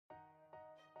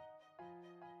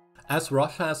As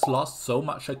Russia has lost so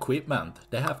much equipment,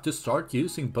 they have to start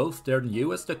using both their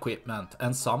newest equipment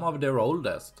and some of their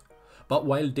oldest. But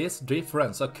while this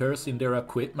difference occurs in their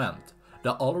equipment,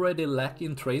 the already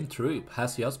lacking trained troop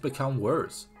has just become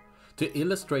worse. To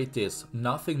illustrate this,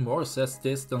 nothing more says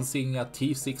this than seeing a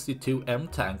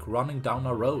T-62M tank running down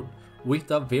a road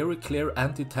with a very clear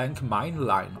anti-tank mine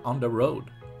line on the road.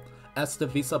 As the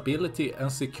visibility and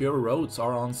secure roads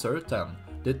are uncertain,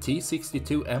 the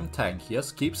T-62M tank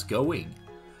just keeps going,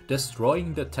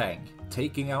 destroying the tank,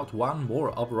 taking out one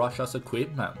more of Russia's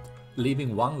equipment,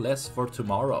 leaving one less for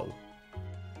tomorrow.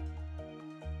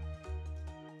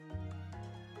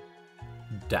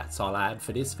 That's all I had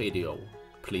for this video.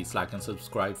 Please like and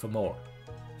subscribe for more.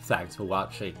 Thanks for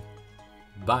watching.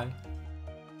 Bye.